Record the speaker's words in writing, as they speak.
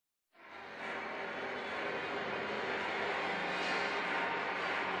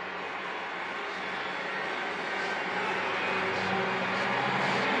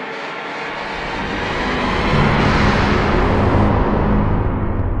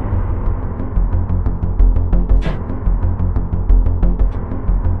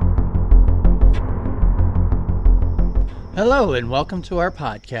Hello and welcome to our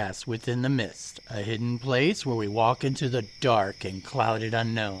podcast, Within the Mist, a hidden place where we walk into the dark and clouded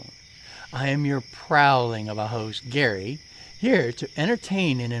unknown. I am your prowling of a host, Gary, here to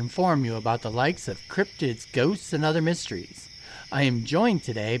entertain and inform you about the likes of cryptids, ghosts, and other mysteries. I am joined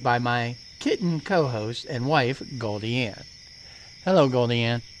today by my kitten co-host and wife, Goldie Ann. Hello, Goldie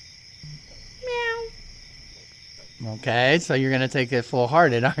Ann. Meow. Okay, so you're going to take it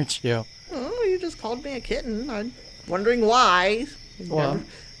full-hearted, aren't you? Oh, you just called me a kitten. I'm wondering why. Well,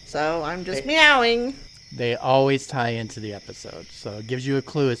 so I'm just meowing. They always tie into the episode, so it gives you a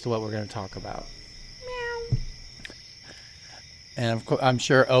clue as to what we're going to talk about. Meow. And of course, I'm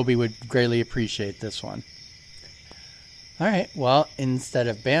sure Obi would greatly appreciate this one. All right, well, instead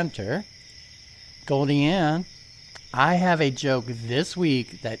of banter, Goldie Ann, I have a joke this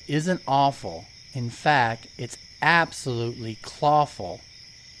week that isn't awful. In fact, it's absolutely clawful.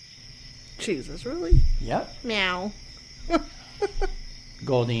 Jesus, really? Yep. Meow.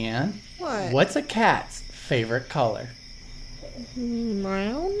 Goldie Ann, What? what's a cat's favorite color?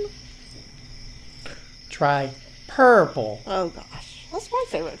 Brown? Try purple. Oh, gosh. That's my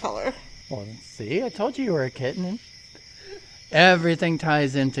favorite color. Well, see, I told you were a kitten. Everything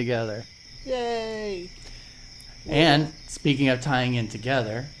ties in together. Yay. And speaking of tying in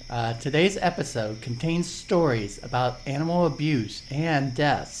together, today's episode contains stories about animal abuse and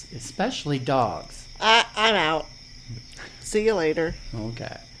deaths, especially dogs. I'm out. See you later.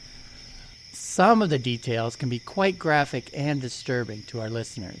 Okay. Some of the details can be quite graphic and disturbing to our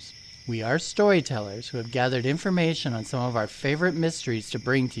listeners. We are storytellers who have gathered information on some of our favorite mysteries to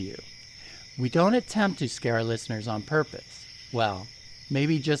bring to you. We don't attempt to scare our listeners on purpose. Well,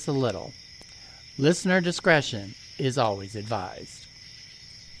 maybe just a little. Listener discretion is always advised.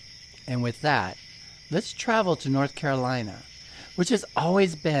 And with that, let's travel to North Carolina, which has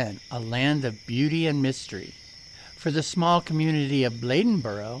always been a land of beauty and mystery. For the small community of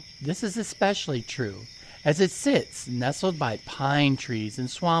Bladenboro, this is especially true, as it sits nestled by pine trees and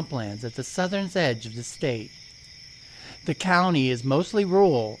swamplands at the southern edge of the state. The county is mostly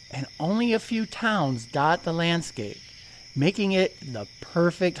rural, and only a few towns dot the landscape, making it the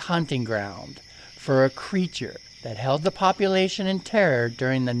perfect hunting ground for a creature that held the population in terror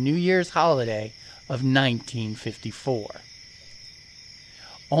during the New Year's holiday of 1954.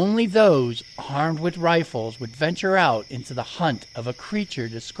 Only those armed with rifles would venture out into the hunt of a creature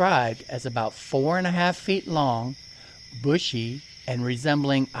described as about 4.5 feet long, bushy, and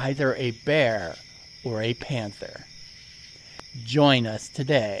resembling either a bear or a panther. Join us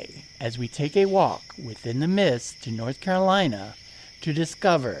today as we take a walk within the mist to North Carolina to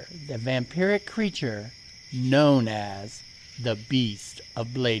discover the vampiric creature known as the Beast of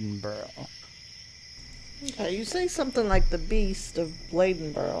Bladenboro. Okay, you say something like the Beast of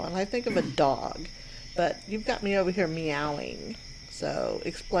Bladenboro, and I think of a dog. But you've got me over here meowing. So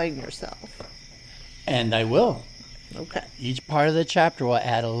explain yourself. And I will. Okay. Each part of the chapter will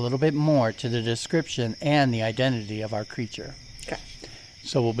add a little bit more to the description and the identity of our creature. Okay.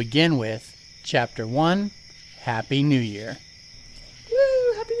 So we'll begin with Chapter 1, Happy New Year.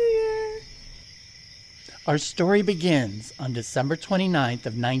 Woo! Happy New Year! Our story begins on December 29th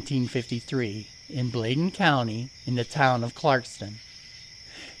of 1953 in Bladen County in the town of Clarkston.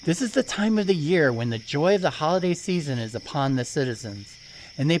 This is the time of the year when the joy of the holiday season is upon the citizens,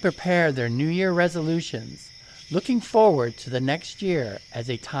 and they prepare their New Year resolutions, looking forward to the next year as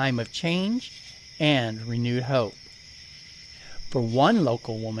a time of change and renewed hope. For one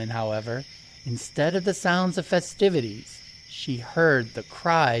local woman, however, instead of the sounds of festivities, she heard the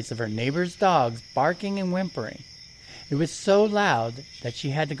cries of her neighbor's dogs barking and whimpering. It was so loud that she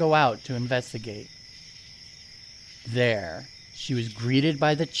had to go out to investigate. There, she was greeted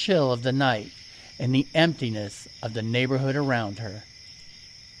by the chill of the night and the emptiness of the neighborhood around her.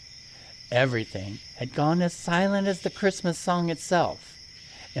 Everything had gone as silent as the Christmas song itself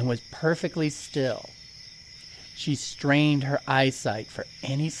and was perfectly still. She strained her eyesight for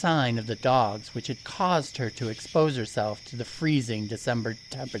any sign of the dogs which had caused her to expose herself to the freezing December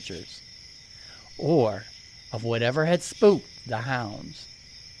temperatures, or of whatever had spooked the hounds.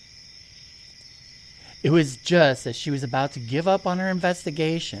 It was just as she was about to give up on her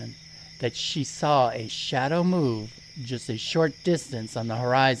investigation that she saw a shadow move just a short distance on the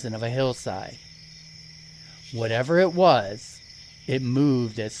horizon of a hillside. Whatever it was, it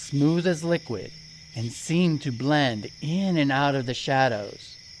moved as smooth as liquid and seemed to blend in and out of the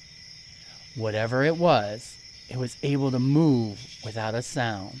shadows. Whatever it was able to move without a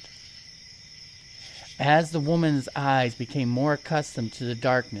sound. As the woman's eyes became more accustomed to the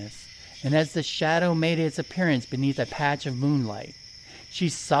darkness, and as the shadow made its appearance beneath a patch of moonlight, she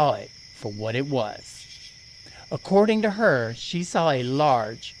saw it for what it was. According to her, she saw a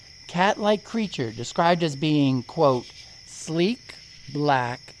large, cat-like creature described as being, quote, sleek,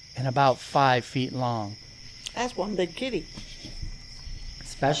 black, and about 5 feet long. That's one big kitty.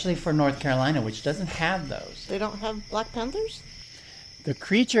 Especially for North Carolina, which doesn't have those. They don't have black panthers? The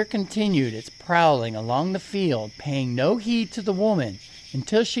creature continued its prowling along the field, paying no heed to the woman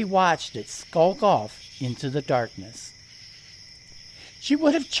until she watched it skulk off into the darkness. She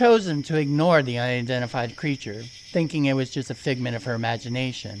would have chosen to ignore the unidentified creature, thinking it was just a figment of her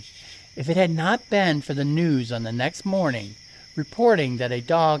imagination, if it had not been for the news on the next morning reporting that a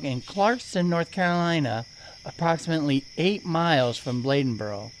dog in Clarkston, North Carolina, approximately 8 miles from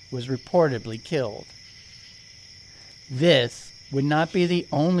Bladenboro, was reportedly killed. This would not be the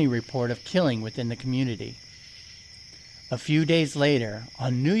only report of killing within the community. A few days later,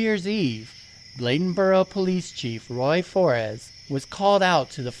 on New Year's Eve, Bladenboro Police Chief Roy Flores was called out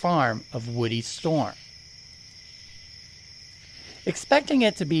to the farm of Woody Storm. Expecting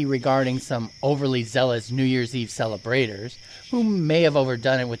it to be regarding some overly zealous New Year's Eve celebrators who may have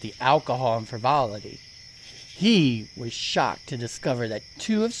overdone it with the alcohol and frivolity, he was shocked to discover that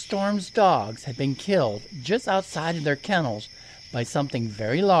 2 of Storm's dogs had been killed just outside of their kennels by something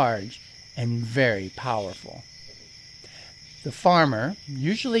very large and very powerful. The farmer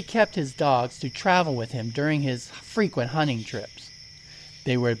usually kept his dogs to travel with him during his frequent hunting trips.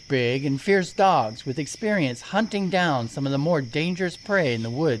 They were big and fierce dogs with experience hunting down some of the more dangerous prey in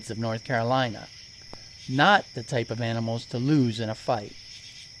the woods of North Carolina. Not the type of animals to lose in a fight.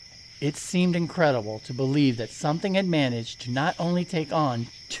 It seemed incredible to believe that something had managed to not only take on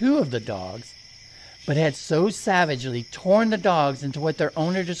 2 of the dogs, but had so savagely torn the dogs into what their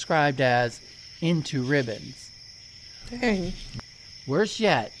owner described as into ribbons. Dang. Worse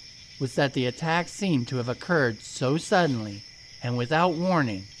yet was that the attack seemed to have occurred so suddenly and without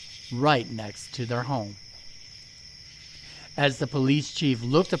warning right next to their home. As the police chief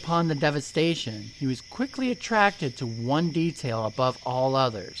looked upon the devastation, he was quickly attracted to one detail above all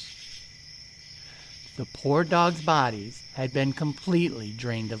others. The poor dogs' bodies had been completely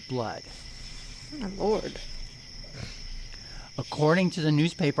drained of blood. My Lord. According to the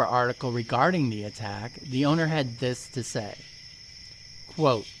newspaper article regarding the attack, the owner had this to say,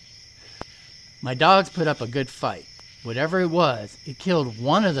 quote, "My dogs put up a good fight. Whatever it was, it killed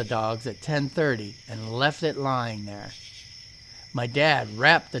one of the dogs at 10:30 and left it lying there. My dad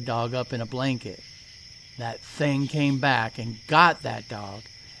wrapped the dog up in a blanket. That thing came back and got that dog,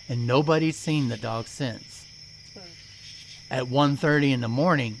 and nobody's seen the dog since. At 1:30 in the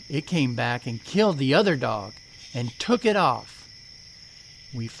morning, it came back and killed the other dog and took it off.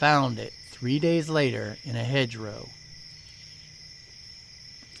 We found it 3 days later in a hedgerow.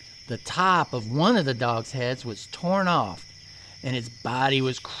 The top of one of the dog's heads was torn off, and its body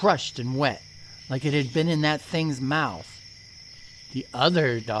was crushed and wet, like it had been in that thing's mouth. The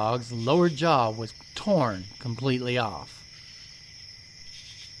other dog's lower jaw was torn completely off."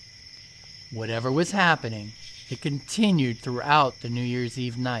 Whatever was happening, it continued throughout the New Year's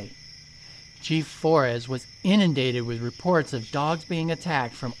Eve night. Chief Flores was inundated with reports of dogs being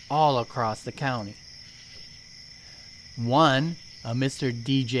attacked from all across the county. One, a Mr.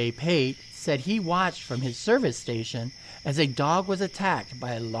 D.J. Pate, said he watched from his service station as a dog was attacked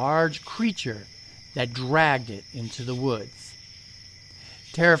by a large creature that dragged it into the woods.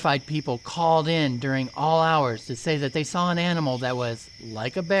 Terrified people called in during all hours to say that they saw an animal that was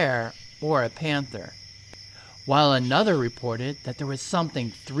like a bear or a panther, while another reported that there was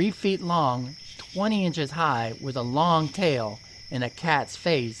something 3 feet long, 20 inches high, with a long tail and a cat's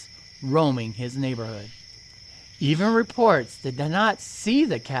face roaming his neighborhood. Even reports that did not see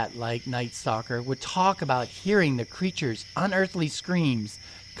the cat-like night stalker would talk about hearing the creature's unearthly screams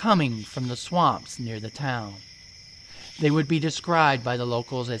coming from the swamps near the town. They would be described by the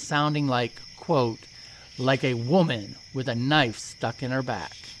locals as sounding like, quote, like a woman with a knife stuck in her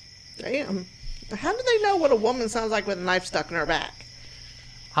back. Damn. How do they know what a woman sounds like with a knife stuck in her back?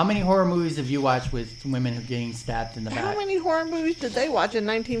 How many horror movies have you watched with women getting stabbed in the back? How many horror movies did they watch in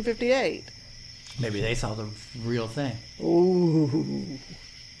 1958? Maybe they saw the real thing. Ooh.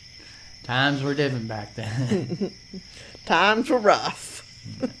 Times were different back then. Times were rough.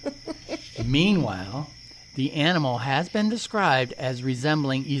 Meanwhile, the animal has been described as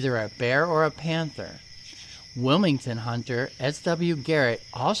resembling either a bear or a panther. Wilmington hunter S.W. Garrett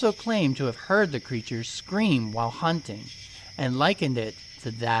also claimed to have heard the creature scream while hunting and likened it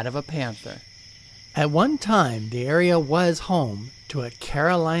to that of a panther. At one time, the area was home to a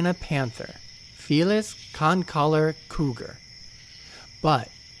Carolina panther, Felis concolor cougar. But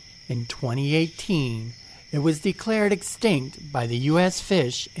in 2018, it was declared extinct by the U.S.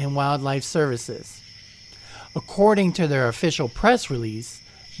 Fish and Wildlife Services. According to their official press release,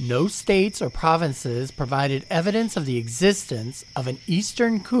 no states or provinces provided evidence of the existence of an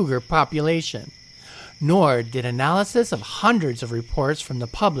eastern cougar population, nor did analysis of hundreds of reports from the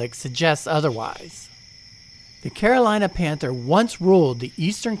public suggest otherwise. The Carolina panther once ruled the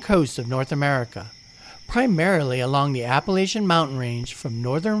eastern coast of North America, primarily along the Appalachian Mountain Range from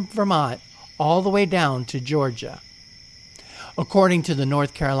northern Vermont all the way down to Georgia. According to the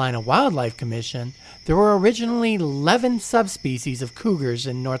North Carolina Wildlife Commission, there were originally 11 subspecies of cougars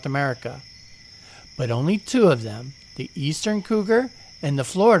in North America, but only 2 of them, the eastern cougar and the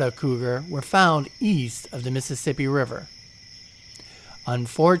Florida cougar, were found east of the Mississippi River.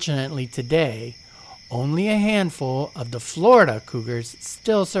 Unfortunately today, only a handful of the Florida cougars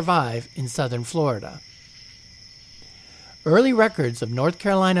still survive in southern Florida. Early records of North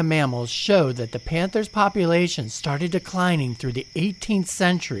Carolina mammals showed that the panther's population started declining through the 18th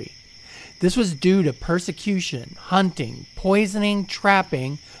century. This was due to persecution, hunting, poisoning,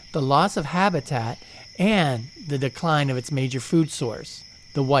 trapping, the loss of habitat, and the decline of its major food source,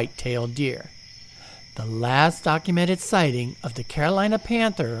 the white-tailed deer. The last documented sighting of the Carolina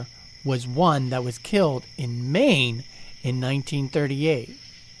panther was one that was killed in Maine in 1938.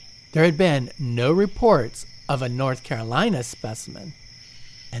 There had been no reports of a North Carolina specimen,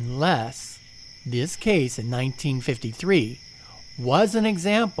 unless this case in 1953 was an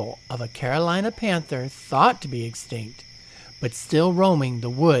example of a Carolina panther thought to be extinct, but still roaming the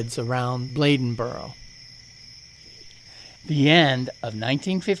woods around Bladenboro. The end of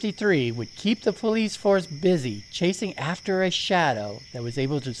 1953 would keep the police force busy chasing after a shadow that was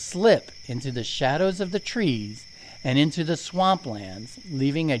able to slip into the shadows of the trees and into the swamplands,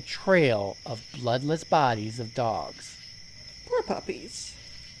 leaving a trail of bloodless bodies of dogs. Poor puppies.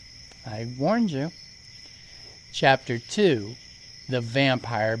 I warned you. Chapter 2, The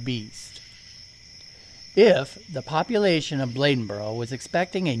Vampire Beast. If the population of Bladenboro was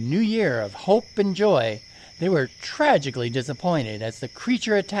expecting a new year of hope and joy, they were tragically disappointed as the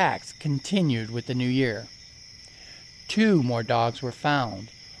creature attacks continued with the new year. 2 more dogs were found.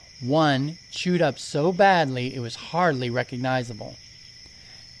 One chewed up so badly it was hardly recognizable.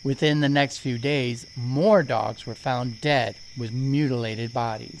 Within the next few days, more dogs were found dead with mutilated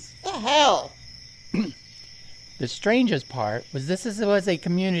bodies. The hell? The strangest part was this was a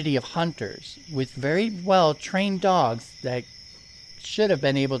community of hunters with very well trained dogs that should have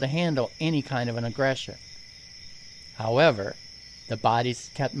been able to handle any kind of an aggression. However, the bodies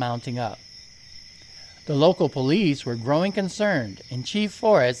kept mounting up. The local police were growing concerned, and Chief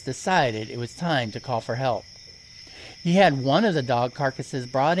Forrest decided it was time to call for help. He had one of the dog carcasses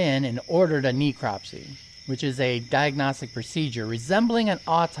brought in and ordered a necropsy, which is a diagnostic procedure resembling an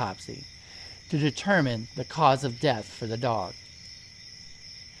autopsy to determine the cause of death for the dog.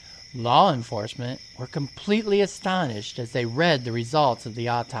 Law enforcement were completely astonished as they read the results of the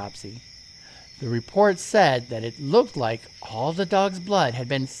autopsy. The report said that it looked like all the dog's blood had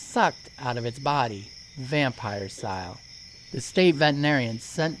been sucked out of its body, vampire style. The state veterinarian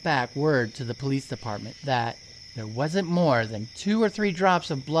sent back word to the police department that there wasn't more than 2 or 3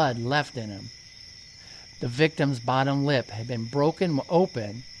 drops of blood left in him. The victim's bottom lip had been broken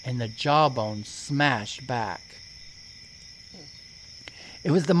open and the jawbone smashed back.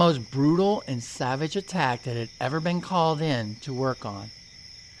 It was the most brutal and savage attack that had ever been called in to work on.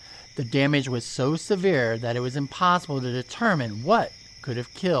 The damage was so severe that it was impossible to determine what could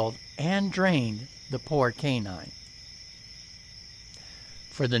have killed and drained the poor canine.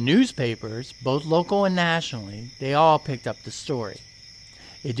 For the newspapers, both local and nationally, they all picked up the story.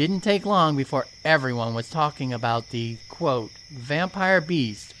 It didn't take long before everyone was talking about the, quote, vampire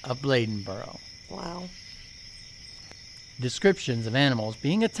beast of Bladenboro. Wow. Descriptions of animals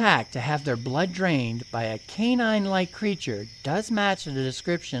being attacked to have their blood drained by a canine-like creature does match the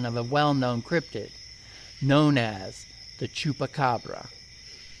description of a well-known cryptid, known as the chupacabra.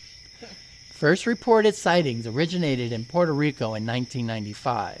 First reported sightings originated in Puerto Rico in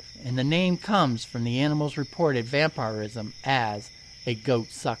 1995, and the name comes from the animal's reported vampirism as a goat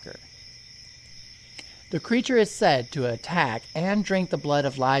sucker. The creature is said to attack and drink the blood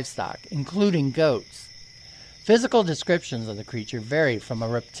of livestock, including goats. Physical descriptions of the creature vary from a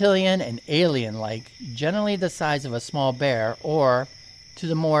reptilian and alien-like, generally the size of a small bear, or to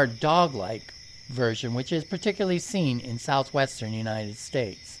the more dog-like version, which is particularly seen in southwestern United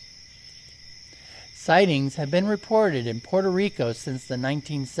States. Sightings have been reported in Puerto Rico since the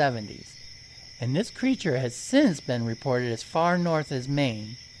 1970s, and this creature has since been reported as far north as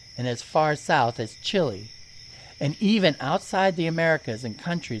Maine and as far south as Chile, and even outside the Americas in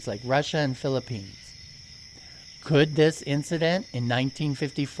countries like Russia and Philippines. Could this incident in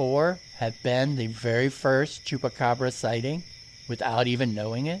 1954 have been the very first chupacabra sighting without even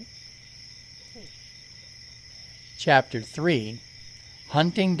knowing it? Chapter 3,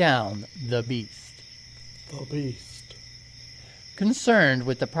 Hunting Down the Beast. The Beast. Concerned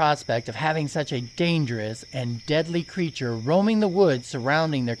with the prospect of having such a dangerous and deadly creature roaming the woods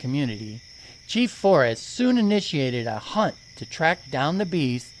surrounding their community, Chief Forrest soon initiated a hunt to track down the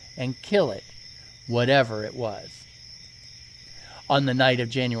beast and kill it, whatever it was. On the night of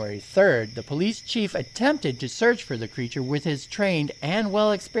January 3rd, the police chief attempted to search for the creature with his trained and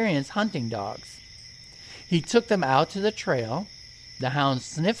well-experienced hunting dogs. He took them out to the trail. The hounds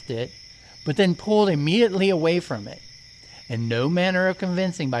sniffed it, but then pulled immediately away from it, and no manner of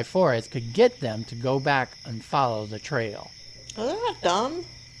convincing by Forrest could get them to go back and follow the trail. Oh, they're not dumb.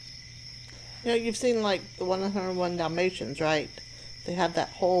 You've seen, like, the 101 Dalmatians, right? They have that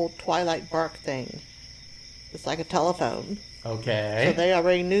whole twilight bark thing. It's like a telephone. Okay. So they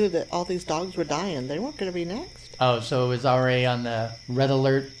already knew that all these dogs were dying. They weren't going to be next. Oh, so it was already on the red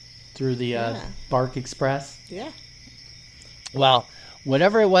alert through the Bark Express? Yeah. Well,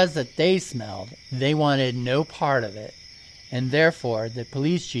 whatever it was that they smelled, they wanted no part of it, and therefore the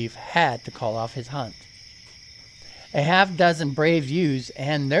police chief had to call off his hunt. A half-dozen brave youths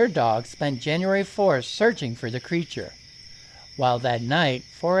and their dogs spent January 4th searching for the creature. While that night,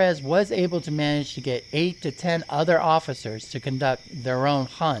 Forrest was able to manage to get 8 to 10 other officers to conduct their own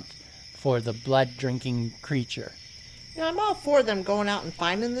hunt for the blood-drinking creature. I'm all for them going out and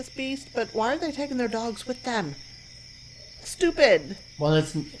finding this beast, but why are they taking their dogs with them? Stupid. Well,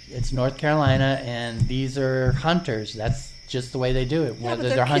 it's North Carolina, and these are hunters. That's just the way they do it, whether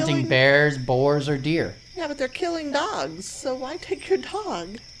they're hunting bears, boars, or deer. Yeah, but they're killing dogs, so why take your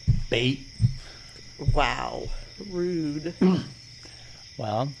dog? Bait. Wow. Rude.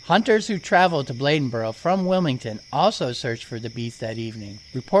 Well, hunters who traveled to Bladenboro from Wilmington also searched for the beast that evening,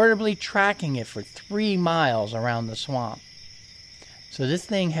 reportedly tracking it for 3 miles around the swamp. So this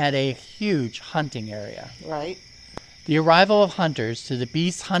thing had a huge hunting area. Right. The arrival of hunters to the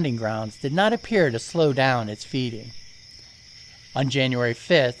beast's hunting grounds did not appear to slow down its feeding. On January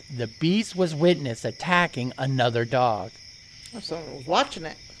 5th, the beast was witnessed attacking another dog. Someone was watching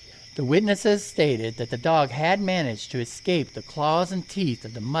it. The witnesses stated that the dog had managed to escape the claws and teeth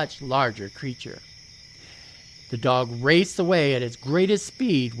of the much larger creature. The dog raced away at its greatest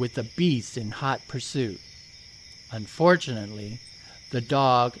speed with the beast in hot pursuit. Unfortunately, the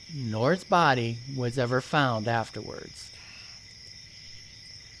dog nor its body was ever found afterwards.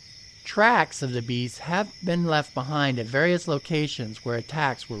 Tracks of the beast have been left behind at various locations where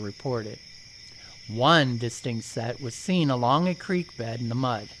attacks were reported. One distinct set was seen along a creek bed in the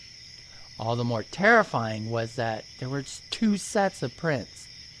mud. All the more terrifying was that there were 2 sets of prints,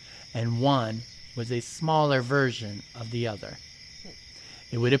 and one was a smaller version of the other.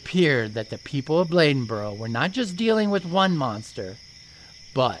 It would appear that the people of Bladenboro were not just dealing with one monster,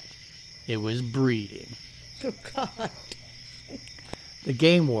 but it was breeding. Oh, God. The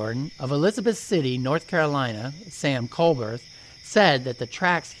game warden of Elizabeth City, North Carolina, Sam Colberth, said that the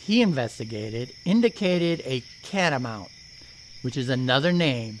tracks he investigated indicated a catamount, which is another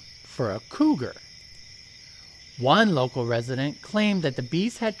name for a cougar. One local resident claimed that the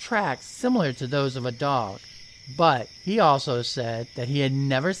beast had tracks similar to those of a dog, but he also said that he had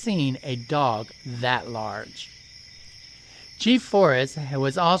never seen a dog that large. Chief Forrest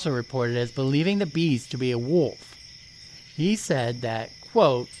was also reported as believing the beast to be a wolf. He said that,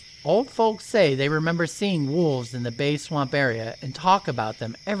 quote, "Old folks say they remember seeing wolves in the Bay Swamp area and talk about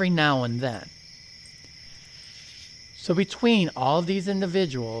them every now and then." So between all of these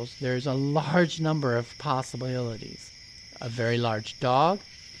individuals, there's a large number of possibilities. A very large dog,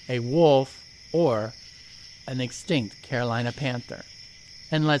 a wolf, or an extinct Carolina panther.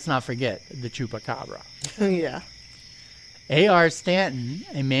 And let's not forget the chupacabra. Yeah. A.R. Stanton,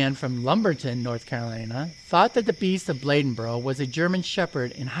 a man from Lumberton, North Carolina, thought that the beast of Bladenboro was a German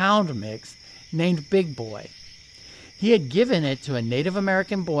Shepherd and Hound mix named Big Boy. He had given it to a Native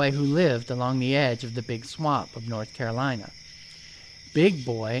American boy who lived along the edge of the Big Swamp of North Carolina. Big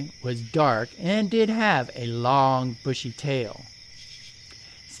Boy was dark and did have a long, bushy tail.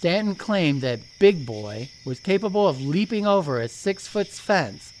 Stanton claimed that Big Boy was capable of leaping over a 6-foot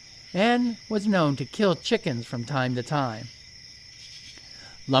fence and was known to kill chickens from time to time.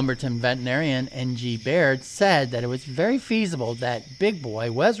 Lumberton veterinarian N.G. Baird said that it was very feasible that Big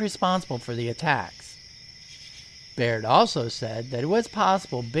Boy was responsible for the attacks. Baird also said that it was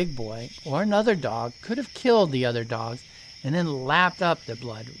possible Big Boy or another dog could have killed the other dogs and then lapped up the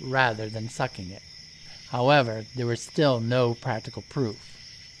blood rather than sucking it. However, there was still no practical proof.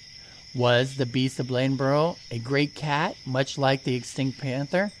 Was the beast of Bladenboro a great cat, much like the extinct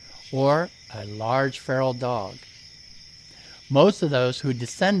panther, or a large feral dog. Most of those who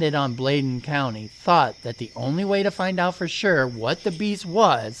descended on Bladen County thought that the only way to find out for sure what the beast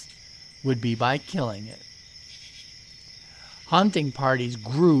was would be by killing it. Hunting parties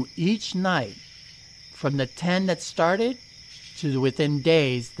grew each night. From the 10 that started to within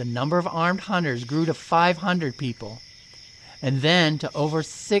days, the number of armed hunters grew to 500 people, and then to over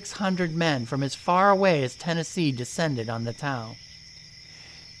 600 men from as far away as Tennessee descended on the town.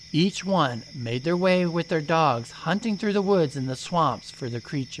 Each one made their way with their dogs, hunting through the woods and the swamps for the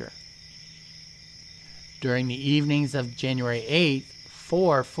creature. During the evenings of January 8th,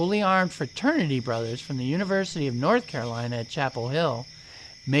 4 fully armed fraternity brothers from the University of North Carolina at Chapel Hill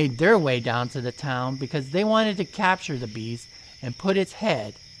made their way down to the town because they wanted to capture the beast and put its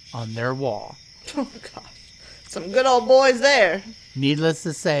head on their wall. Oh, gosh. Some good old boys there. Needless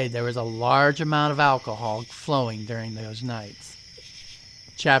to say, there was a large amount of alcohol flowing during those nights.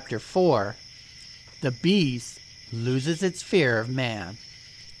 Chapter 4, The Beast Loses Its Fear of Man.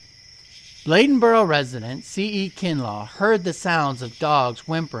 Bladenboro resident C.E. Kinlaw heard the sounds of dogs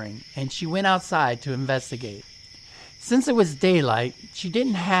whimpering, and she went outside to investigate. Since it was daylight, she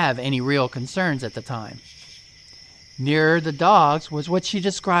didn't have any real concerns at the time. Nearer the dogs was what she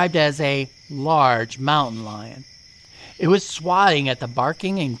described as a large mountain lion. It was swatting at the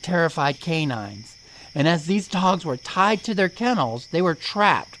barking and terrified canines, and as these dogs were tied to their kennels, they were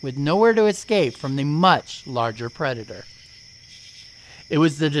trapped with nowhere to escape from the much larger predator. It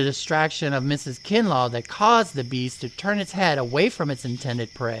was the distraction of Mrs. Kinlaw that caused the beast to turn its head away from its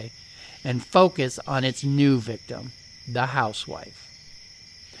intended prey and focus on its new victim, the housewife.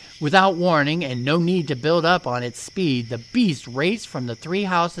 Without warning and no need to build up on its speed, the beast raced from the 3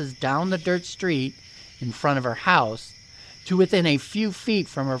 houses down the dirt street in front of her house to within a few feet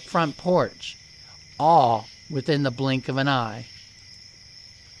from her front porch, all within the blink of an eye.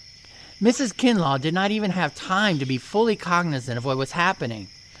 Mrs. Kinlaw did not even have time to be fully cognizant of what was happening.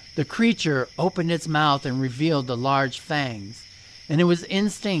 The creature opened its mouth and revealed the large fangs, and it was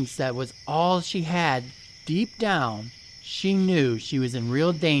instincts that was all she had. Deep down, she knew she was in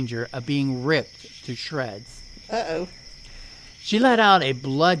real danger of being ripped to shreds. Uh-oh. She let out a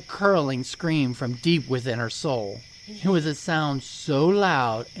blood-curdling scream from deep within her soul. It was a sound so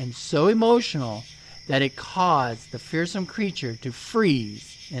loud and so emotional that it caused the fearsome creature to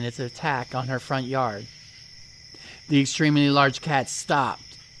freeze in its attack on her front yard. The extremely large cat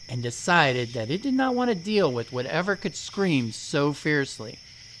stopped and decided that it did not want to deal with whatever could scream so fiercely.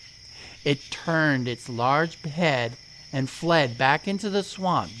 It turned its large head and fled back into the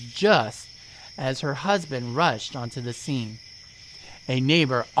swamp just as her husband rushed onto the scene. A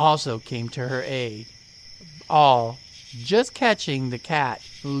neighbor also came to her aid, all just catching the cat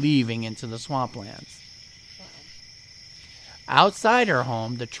leaving into the swamplands. Outside her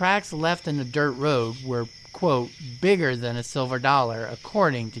home, the tracks left in the dirt road were, quote, bigger than a silver dollar,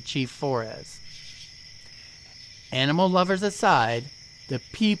 according to Chief Flores. Animal lovers aside, the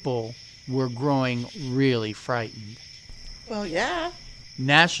people were growing really frightened. Well, yeah.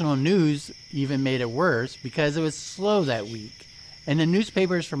 National news even made it worse because it was slow that week, and the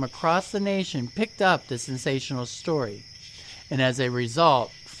newspapers from across the nation picked up the sensational story. And as a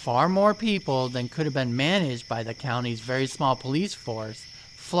result, far more people than could have been managed by the county's very small police force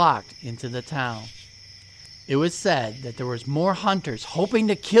flocked into the town. It was said that there was more hunters hoping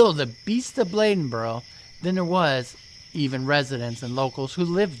to kill the beast of Bladenboro than there was even residents and locals who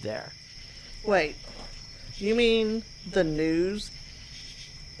lived there. Wait, you mean the news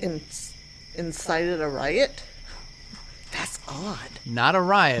incited a riot? That's odd. Not a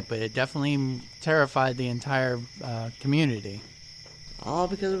riot, but it definitely terrified the entire community. All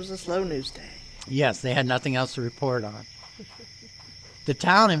because it was a slow news day. Yes, they had nothing else to report on. The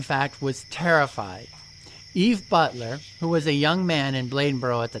town, in fact, was terrified. Eve Butler, who was a young man in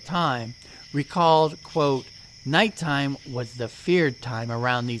Bladenboro at the time, recalled, quote, "Nighttime was the feared time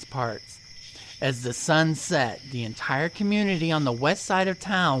around these parts. As the sun set, the entire community on the west side of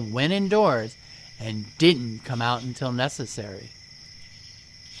town went indoors and didn't come out until necessary.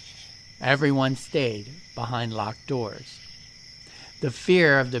 Everyone stayed behind locked doors." The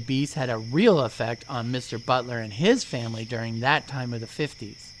fear of the beast had a real effect on Mr. Butler and his family during that time of the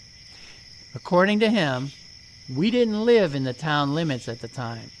 50s. According to him, we didn't live in the town limits at the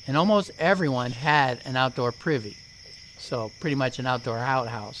time, and almost everyone had an outdoor privy, so pretty much an outdoor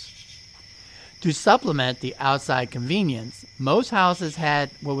outhouse. To supplement the outside convenience, most houses had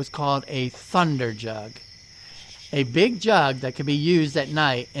what was called a thunder jug, a big jug that could be used at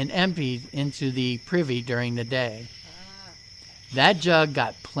night and emptied into the privy during the day. That jug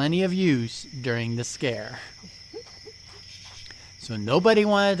got plenty of use during the scare. So nobody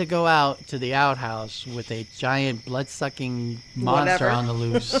wanted to go out to the outhouse with a giant blood-sucking monster on the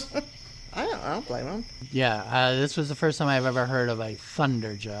loose. I don't blame them. Yeah, this was the first time I've ever heard of a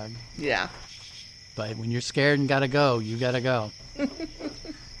thunder jug. Yeah. But when you're scared and gotta go, you gotta go.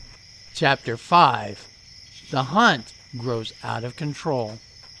 Chapter 5. The hunt grows out of control.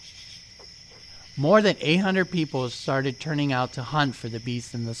 More than 800 people started turning out to hunt for the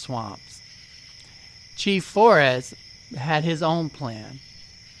beast in the swamps. Chief Flores had his own plan.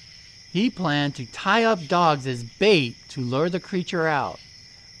 He planned to tie up dogs as bait to lure the creature out.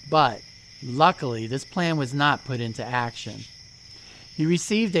 But, luckily, this plan was not put into action. He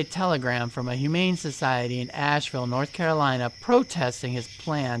received a telegram from a humane society in Asheville, North Carolina, protesting his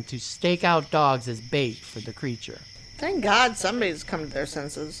plan to stake out dogs as bait for the creature. Thank God somebody's come to their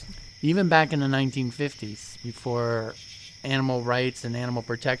senses. Even back in the 1950s, before animal rights and animal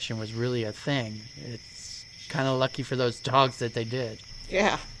protection was really a thing, it's kind of lucky for those dogs that they did.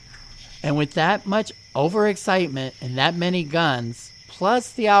 Yeah. And with that much overexcitement and that many guns,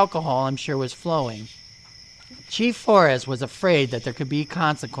 plus the alcohol I'm sure was flowing, Chief Flores was afraid that there could be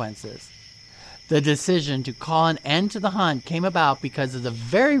consequences. The decision to call an end to the hunt came about because of the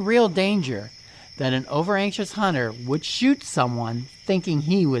very real danger that an overanxious hunter would shoot someone thinking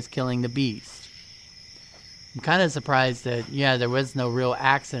he was killing the beast. I'm kind of surprised that, there was no real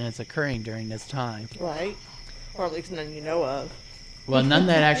accidents occurring during this time. Right. Or at least none you know of. Well, none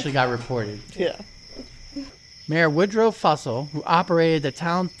that actually got reported. Yeah. Mayor Woodrow Fussell, who operated the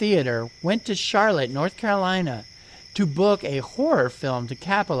town theater, went to Charlotte, North Carolina, to book a horror film to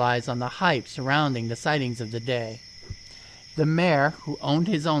capitalize on the hype surrounding the sightings of the day. The mayor, who owned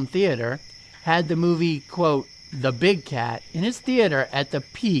his own theater, had the movie, quote, The Big Cat, in his theater at the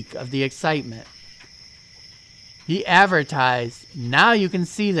peak of the excitement. He advertised, "Now you can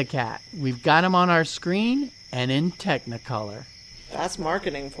see the cat. We've got him on our screen and in Technicolor." That's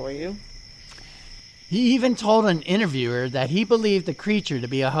marketing for you. He even told an interviewer that he believed the creature to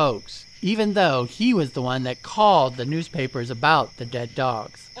be a hoax, even though he was the one that called the newspapers about the dead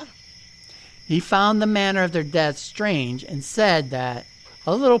dogs. He found the manner of their deaths strange and said that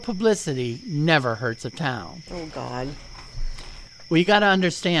a little publicity never hurts a town. Oh, God. Well, you got to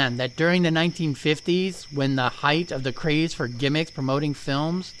understand that during the 1950s, when the height of the craze for gimmicks promoting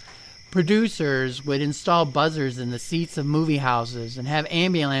films, producers would install buzzers in the seats of movie houses and have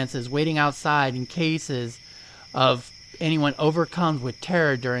ambulances waiting outside in cases of anyone overcome with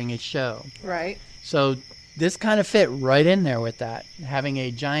terror during a show. Right. So this kind of fit right in there with that, having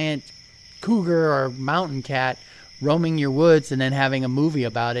a giant cougar or mountain cat roaming your woods and then having a movie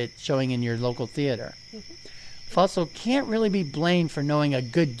about it showing in your local theater. Fussell can't really be blamed for knowing a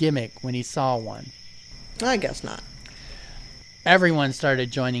good gimmick when he saw one. I guess not. Everyone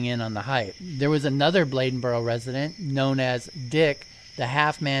started joining in on the hype. There was another Bladenboro resident known as Dick the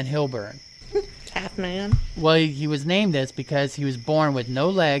Half-Man Hilburn. Half-man? Well, he was named this because he was born with no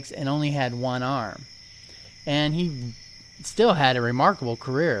legs and only had one arm. And he still had a remarkable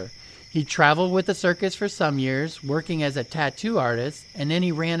career. He traveled with the circus for some years, working as a tattoo artist, and then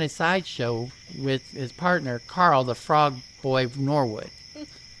he ran a sideshow with his partner, Carl the Frog Boy Norwood.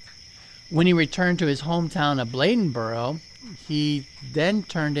 When he returned to his hometown of Bladenboro, he then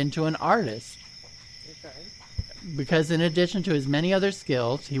turned into an artist. Okay. Because in addition to his many other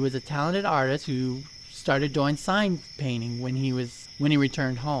skills, he was a talented artist who started doing sign painting when he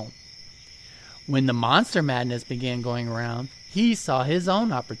returned home. When the monster madness began going around, he saw his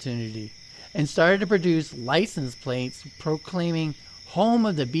own opportunity and started to produce license plates proclaiming home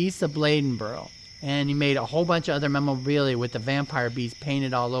of the beasts of Bladenboro. And he made a whole bunch of other memorabilia with the vampire beast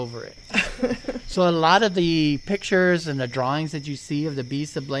painted all over it. So a lot of the pictures and the drawings that you see of the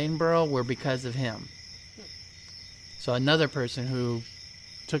beasts of Bladenboro were because of him. So another person who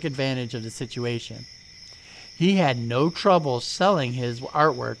took advantage of the situation. He had no trouble selling his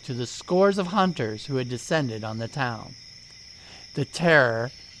artwork to the scores of hunters who had descended on the town. The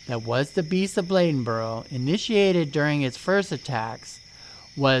terror that was the beast of Bladenboro, initiated during its first attacks,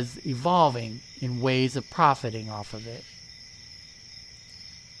 was evolving in ways of profiting off of it.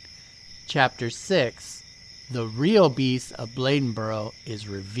 Chapter 6. The real beast of Bladenboro is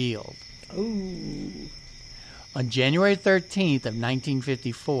revealed. Ooh. On January 13th of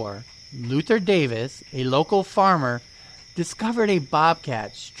 1954, Luther Davis, a local farmer, discovered a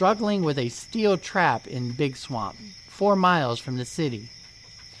bobcat struggling with a steel trap in Big Swamp, 4 miles from the city.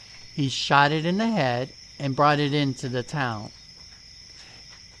 He shot it in the head and brought it into the town.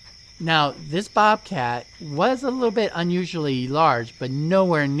 Now, this bobcat was a little bit unusually large, but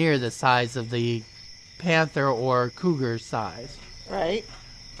nowhere near the size of the panther or cougar size. Right.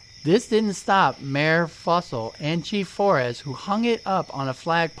 This didn't stop Mayor Fussell and Chief Forrest, who hung it up on a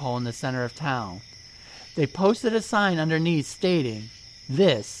flagpole in the center of town. They posted a sign underneath stating,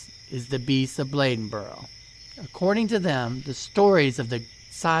 "This is the beast of Bladenboro." According to them, the stories of the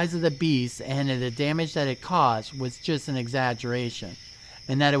size of the beast and of the damage that it caused was just an exaggeration,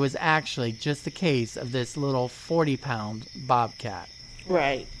 and that it was actually just the case of this little 40-pound bobcat.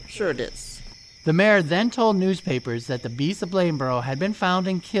 Right, sure it is. The mayor then told newspapers that the beast of Bladenboro had been found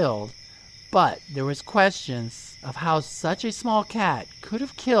and killed, but there was questions of how such a small cat could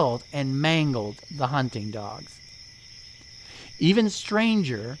have killed and mangled the hunting dogs. Even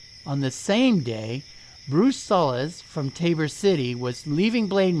stranger, on the same day, Bruce Sullis from Tabor City was leaving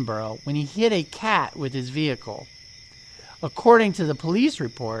Bladenboro when he hit a cat with his vehicle. According to the police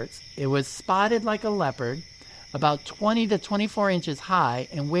reports, it was spotted like a leopard, about 20 to 24 inches high,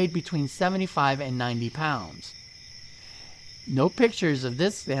 and weighed between 75 and 90 pounds. No pictures of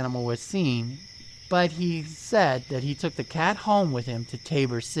this animal were seen, but he said that he took the cat home with him to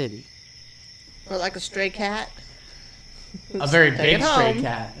Tabor City. Or like a stray cat. A very Take big it stray home.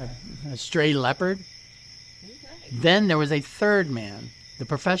 cat, a stray leopard. Then there was a third man, the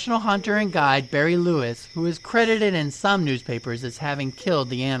professional hunter and guide Barry Lewis, who is credited in some newspapers as having killed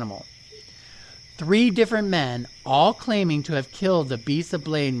the animal. 3 different men, all claiming to have killed the beast of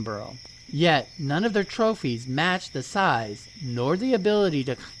Bladenboro, yet none of their trophies matched the size nor the ability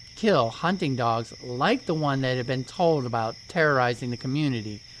to kill hunting dogs like the one that had been told about terrorizing the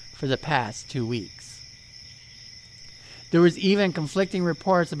community for the past 2 weeks. There was even conflicting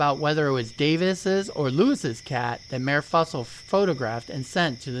reports about whether it was Davis's or Lewis's cat that Mayor Fussell photographed and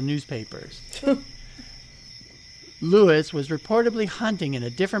sent to the newspapers. Lewis was reportedly hunting in a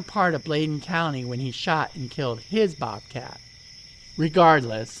different part of Bladen County when he shot and killed his bobcat.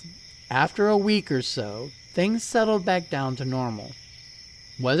 Regardless, after a week or so, things settled back down to normal.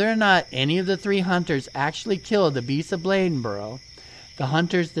 Whether or not any of the 3 hunters actually killed the beast of Bladenboro, the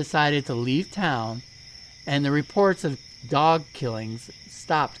hunters decided to leave town, and the reports of dog killings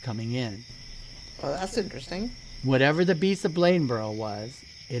stopped coming in. Well, that's interesting. Whatever the beast of Bladenboro was,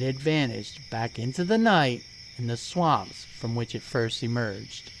 it had vanished back into the night in the swamps from which it first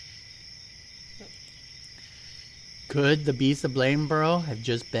emerged. Could the beast of Bladenboro have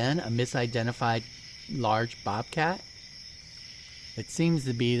just been a misidentified large bobcat? It seems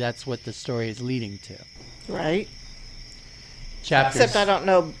to be that's what the story is leading to. Right. Chapters. Except I don't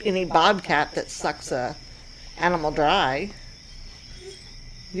know any bobcat that sucks a animal dry.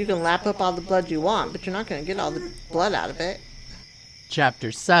 You can lap up all the blood you want, but you're not going to get all the blood out of it.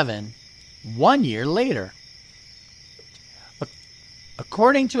 Chapter 7, 1 year later.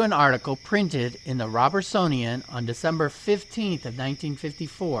 According to an article printed in the Robertsonian on December 15th of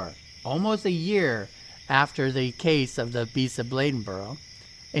 1954, almost a year after the case of the beast of Bladenboro,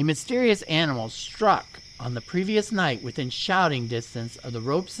 a mysterious animal struck on the previous night within shouting distance of the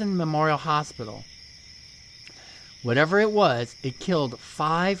Robeson Memorial Hospital. Whatever it was, it killed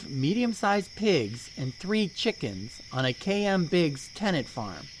 5 medium-sized pigs and 3 chickens on a K.M. Biggs tenant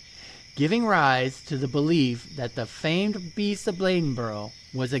farm, giving rise to the belief that the famed beast of Bladenboro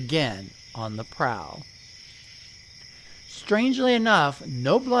was again on the prowl. Strangely enough,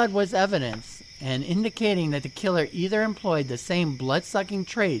 no blood was evidence, and indicating that the killer either employed the same blood-sucking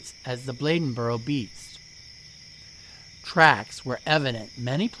traits as the Bladenboro beast. Tracks were evident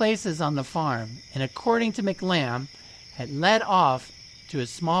many places on the farm, and according to McLam, had led off to a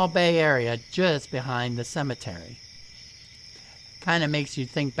small bay area just behind the cemetery. Kind of makes you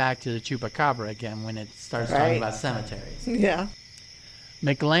think back to the Chupacabra again when it starts talking about cemeteries. Yeah.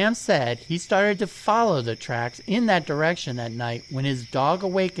 McLam said he started to follow the tracks in that direction that night when his dog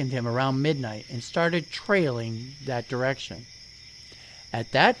awakened him around midnight and started trailing that direction.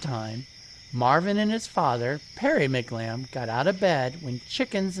 At that time, Marvin and his father, Perry McLam, got out of bed when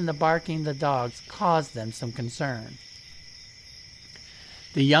chickens and the barking of the dogs caused them some concern.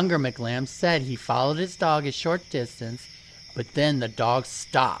 The younger McLam said he followed his dog a short distance, but then the dog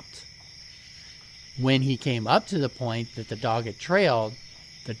stopped. When he came up to the point that the dog had trailed,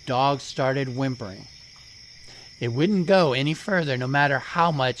 the dog started whimpering. It wouldn't go any further no matter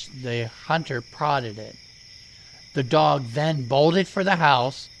how much the hunter prodded it. The dog then bolted for the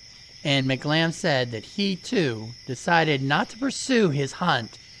house, and McLam said that he, too, decided not to pursue his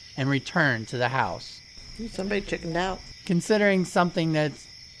hunt and returned to the house. Somebody chickened out. Considering something that's,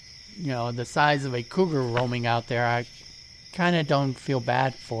 the size of a cougar roaming out there, I kind of don't feel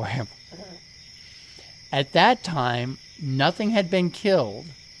bad for him. At that time, nothing had been killed.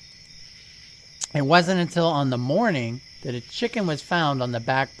 It wasn't until on the morning that a chicken was found on the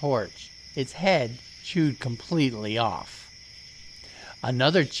back porch, its head chewed completely off.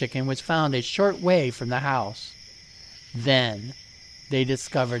 Another chicken was found a short way from the house. Then they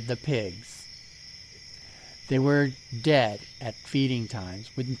discovered the pigs. They were dead at feeding times,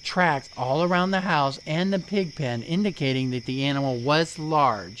 with tracks all around the house and the pig pen indicating that the animal was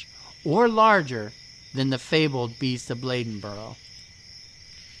large or larger than the fabled beast of Bladenboro.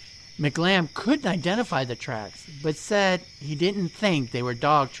 McLam couldn't identify the tracks, but said he didn't think they were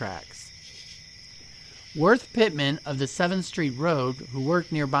dog tracks. Worth Pittman of the 7th Street Road, who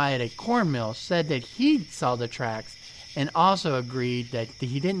worked nearby at a corn mill, said that he saw the tracks and also agreed that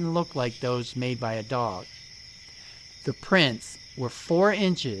he didn't look like those made by a dog. The prints were 4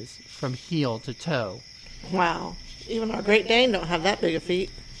 inches from heel to toe. Wow. Even our Great Dane don't have that big a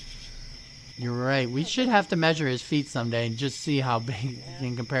feet. You're right. We should have to measure his feet someday and just see how big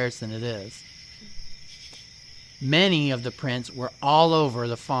in comparison it is. Many of the prints were all over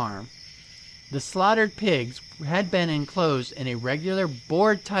the farm. The slaughtered pigs had been enclosed in a regular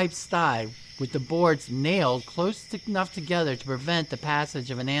board-type sty with the boards nailed close enough together to prevent the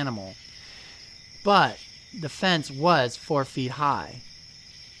passage of an animal. But the fence was 4 feet high.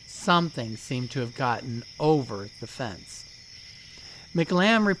 Something seemed to have gotten over the fence.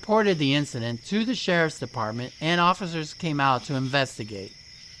 McLam reported the incident to the sheriff's department, and officers came out to investigate.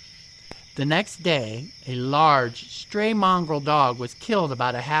 The next day, a large, stray mongrel dog was killed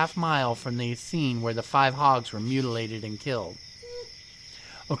about a half-mile from the scene where the 5 hogs were mutilated and killed.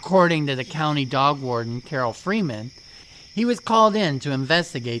 According to the county dog warden, Carol Freeman, he was called in to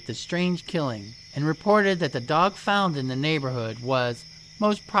investigate the strange killing and reported that the dog found in the neighborhood was,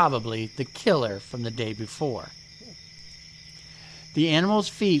 most probably, the killer from the day before. The animal's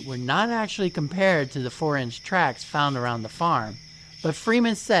feet were not actually compared to the 4-inch tracks found around the farm, but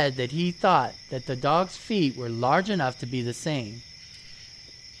Freeman said that he thought that the dog's feet were large enough to be the same.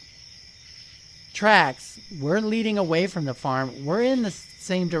 Tracks were leading away from the farm were in the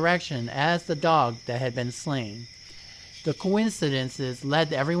same direction as the dog that had been slain. The coincidences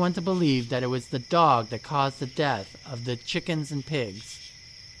led everyone to believe that it was the dog that caused the death of the chickens and pigs.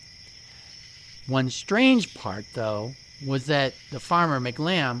 One strange part, though, was that the farmer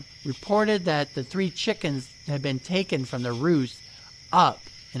McLam reported that the 3 chickens had been taken from the roost up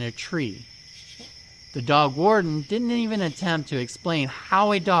in a tree. The dog warden didn't even attempt to explain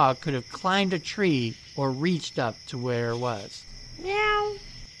how a dog could have climbed a tree or reached up to where it was. Meow.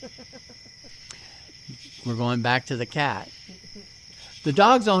 We're going back to the cat. The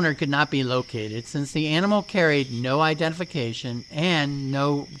dog's owner could not be located since the animal carried no identification and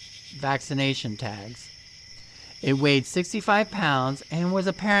no vaccination tags. It weighed 65 pounds and was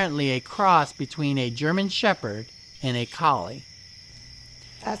apparently a cross between a German Shepherd and a Collie.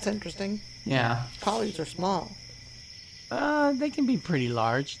 That's interesting. Yeah. Collies are small. They can be pretty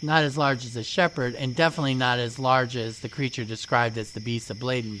large. Not as large as a Shepherd, and definitely not as large as the creature described as the beast of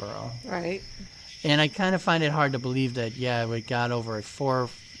Bladenboro. Right. And I kind of find it hard to believe that, we got over a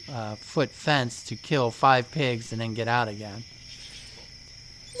 4-foot fence to kill 5 pigs and then get out again.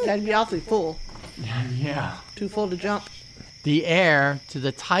 That'd be awfully full. Yeah. Too full to jump. The heir to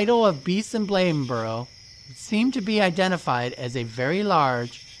the title of Beast in Bladenboro seemed to be identified as a very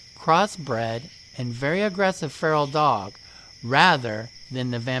large, crossbred, and very aggressive feral dog, rather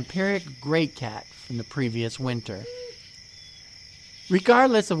than the vampiric great cat from the previous winter.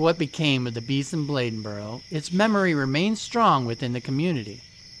 Regardless of what became of the beast in Bladenboro, its memory remains strong within the community.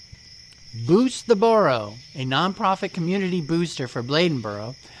 Boost the Boro, a nonprofit community booster for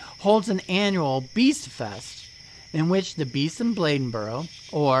Bladenboro, holds an annual Beast Fest in which the Beast in Bladenboro,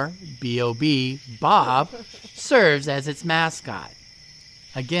 or B.O.B. Bob, serves as its mascot.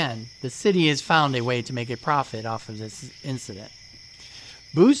 Again, the city has found a way to make a profit off of this incident.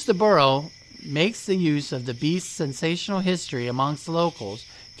 Boost the Boro makes the use of the Beast's sensational history amongst the locals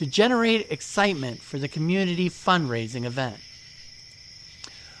to generate excitement for the community fundraising event.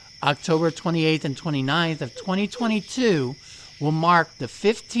 October 28th and 29th of 2022 will mark the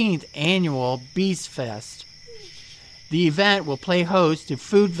 15th annual Beast Fest. The event will play host to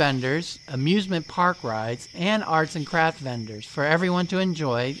food vendors, amusement park rides, and arts and craft vendors for everyone to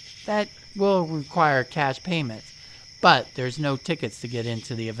enjoy that will require cash payments, but there's no tickets to get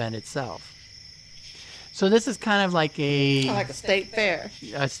into the event itself. So this is kind of like Like a state fair.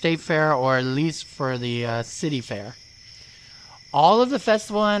 A state fair, or at least for the city fair. All of the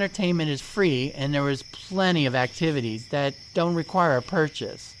festival entertainment is free, and there is plenty of activities that don't require a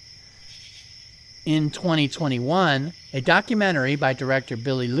purchase. In 2021, a documentary by director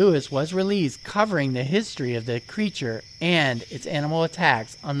Billy Lewis was released covering the history of the creature and its animal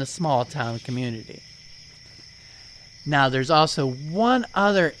attacks on the small town community. Now, there's also one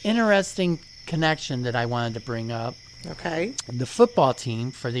other interesting connection that I wanted to bring up Okay. The football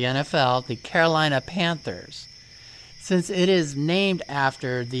team for the NFL, the Carolina Panthers. Since it is named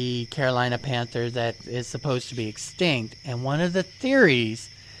after the Carolina Panther that is supposed to be extinct, and one of the theories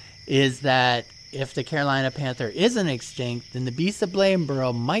is that if the Carolina Panther isn't extinct, then the Beast of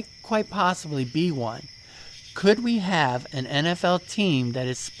Bladenboro might quite possibly be one. Could we have an NFL team that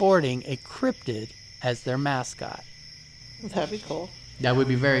is sporting a cryptid as their mascot? That'd be cool. That would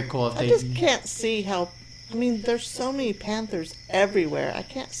be very cool if I just can't see how. I mean, there's so many panthers everywhere. I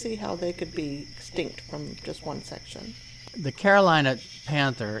can't see how they could be extinct from just one section. The Carolina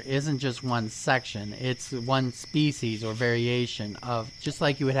Panther isn't just one section. It's one species or variation of, just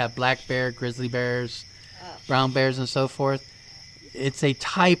like you would have black bear, grizzly bears, brown bears, and so forth. It's a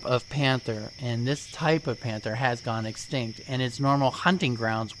type of panther, and this type of panther has gone extinct, and its normal hunting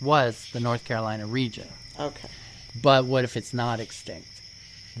grounds was the North Carolina region. Okay. But what if it's not extinct?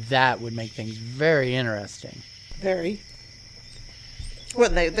 That would make things very interesting. Very. Well,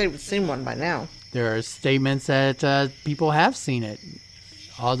 they've seen one by now. There are statements that people have seen it.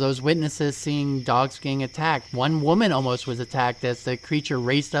 All those witnesses seeing dogs getting attacked. One woman almost was attacked as the creature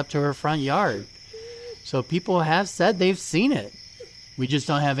raced up to her front yard. So people have said they've seen it. We just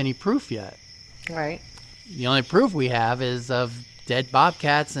don't have any proof yet. Right. The only proof we have is of dead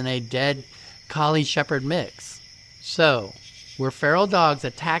bobcats and a dead collie shepherd mix. So, were feral dogs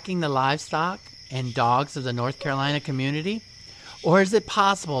attacking the livestock and dogs of the North Carolina community? Or is it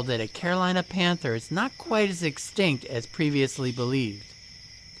possible that a Carolina panther is not quite as extinct as previously believed?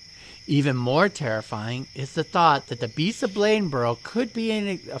 Even more terrifying is the thought that the Beast of Bladenboro could be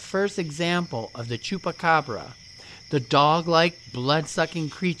a first example of the chupacabra, the dog-like, blood-sucking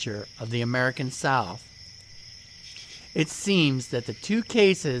creature of the American South. It seems that the two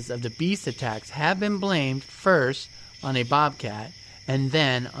cases of the beast attacks have been blamed first on a bobcat and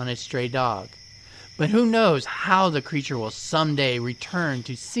then on a stray dog. But who knows how the creature will someday return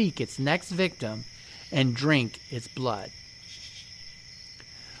to seek its next victim and drink its blood.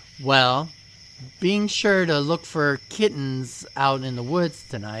 Well, being sure to look for kittens out in the woods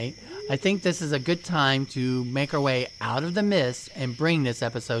tonight, I think this is a good time to make our way out of the mist and bring this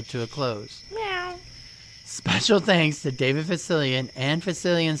episode to a close. Meow. Special thanks to David Facilian and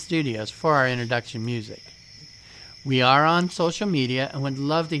Facilian Studios for our introduction music. We are on social media and would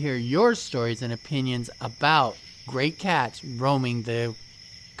love to hear your stories and opinions about great cats roaming the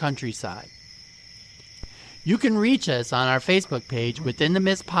countryside. You can reach us on our Facebook page, Within the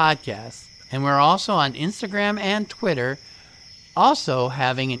Mist Podcast, and we're also on Instagram and Twitter, also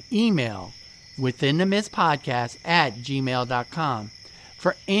having an email, withinthemistpodcast@gmail.com,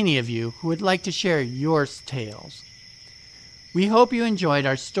 for any of you who would like to share your tales. We hope you enjoyed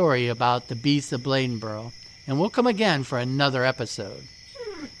our story about the Beast of Bladenboro, and we'll come again for another episode.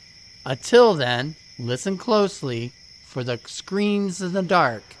 Until then, listen closely for the screams in the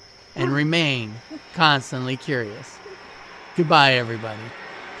dark and remain constantly curious. Goodbye, everybody.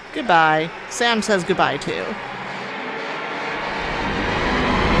 Goodbye. Sam says goodbye too.